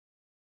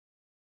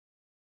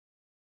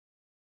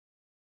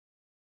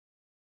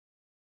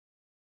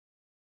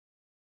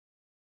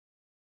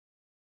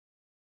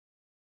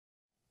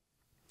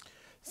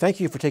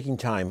Thank you for taking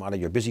time out of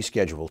your busy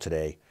schedule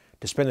today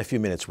to spend a few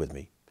minutes with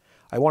me.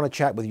 I want to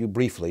chat with you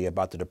briefly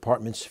about the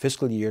Department's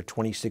fiscal year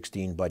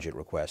 2016 budget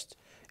request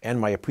and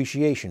my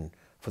appreciation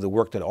for the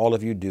work that all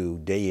of you do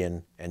day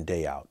in and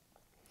day out.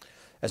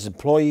 As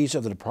employees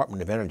of the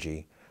Department of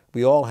Energy,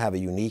 we all have a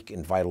unique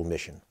and vital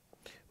mission.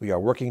 We are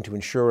working to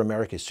ensure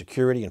America's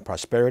security and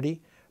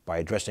prosperity by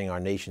addressing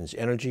our nation's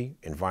energy,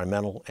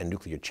 environmental, and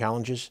nuclear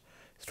challenges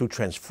through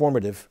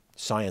transformative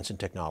science and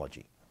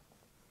technology.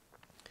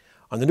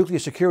 On the nuclear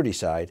security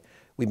side,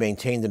 we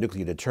maintain the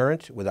nuclear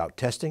deterrent without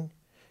testing,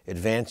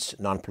 advance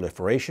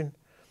nonproliferation,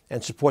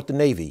 and support the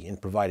Navy in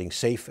providing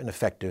safe and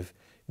effective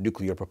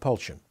nuclear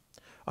propulsion.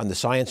 On the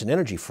science and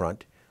energy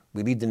front,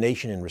 we lead the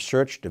nation in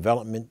research,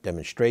 development,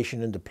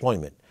 demonstration, and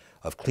deployment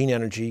of clean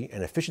energy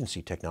and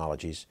efficiency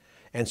technologies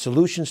and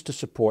solutions to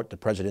support the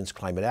President's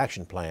Climate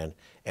Action Plan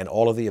and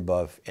all of the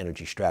above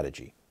energy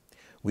strategy.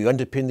 We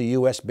underpin the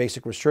U.S.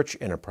 basic research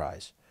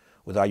enterprise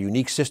with our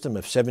unique system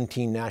of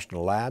 17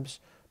 national labs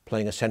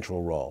playing a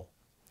central role.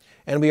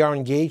 And we are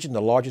engaged in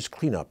the largest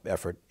cleanup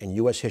effort in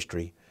U.S.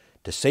 history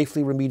to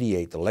safely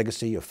remediate the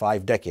legacy of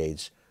 5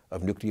 decades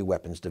of nuclear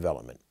weapons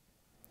development.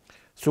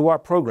 Through our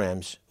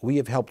programs, we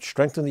have helped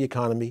strengthen the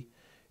economy,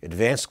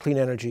 advance clean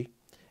energy,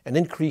 and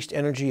increased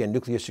energy and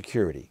nuclear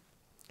security.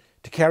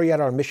 To carry out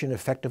our mission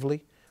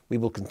effectively, we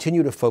will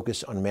continue to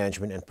focus on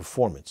management and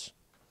performance.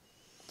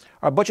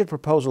 Our budget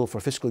proposal for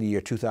fiscal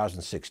year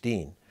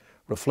 2016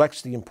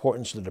 reflects the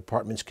importance of the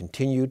Department's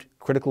continued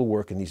critical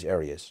work in these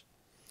areas.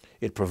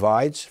 It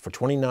provides for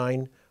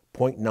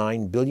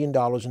 $29.9 billion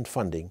in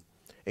funding,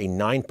 a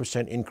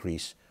 9%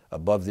 increase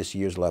above this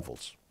year's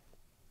levels.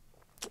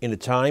 In a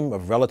time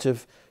of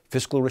relative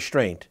fiscal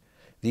restraint,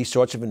 these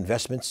sorts of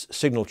investments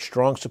signal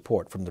strong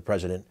support from the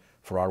President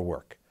for our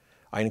work.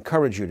 I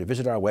encourage you to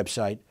visit our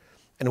website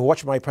and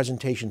watch my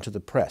presentation to the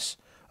press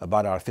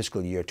about our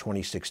fiscal year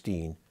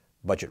 2016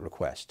 budget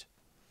request.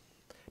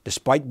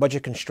 Despite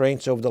budget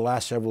constraints over the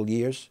last several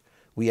years,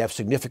 we have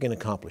significant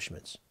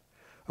accomplishments.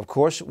 Of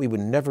course, we would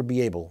never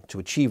be able to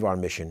achieve our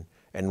mission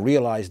and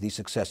realize these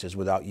successes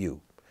without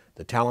you,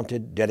 the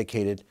talented,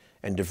 dedicated,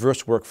 and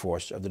diverse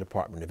workforce of the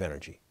Department of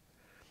Energy.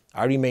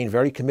 I remain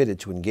very committed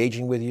to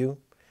engaging with you,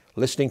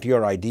 listening to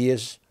your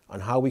ideas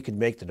on how we could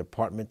make the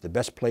Department the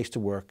best place to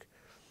work,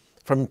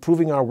 from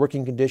improving our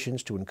working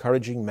conditions to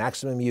encouraging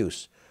maximum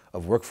use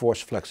of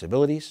workforce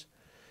flexibilities,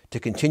 to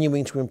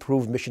continuing to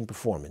improve mission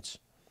performance.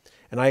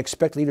 And I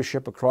expect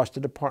leadership across the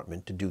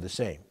Department to do the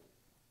same.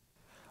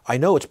 I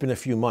know it's been a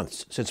few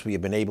months since we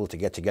have been able to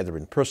get together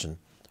in person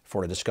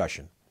for a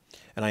discussion,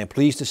 and I am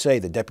pleased to say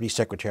that Deputy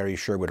Secretary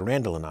Sherwood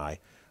Randall and I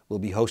will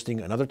be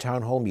hosting another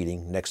town hall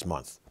meeting next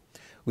month.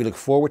 We look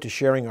forward to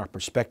sharing our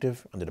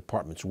perspective on the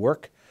Department's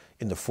work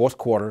in the fourth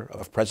quarter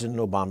of President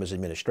Obama's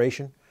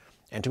administration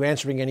and to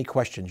answering any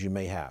questions you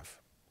may have.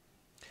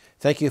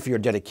 Thank you for your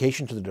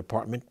dedication to the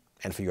Department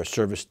and for your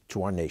service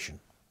to our nation.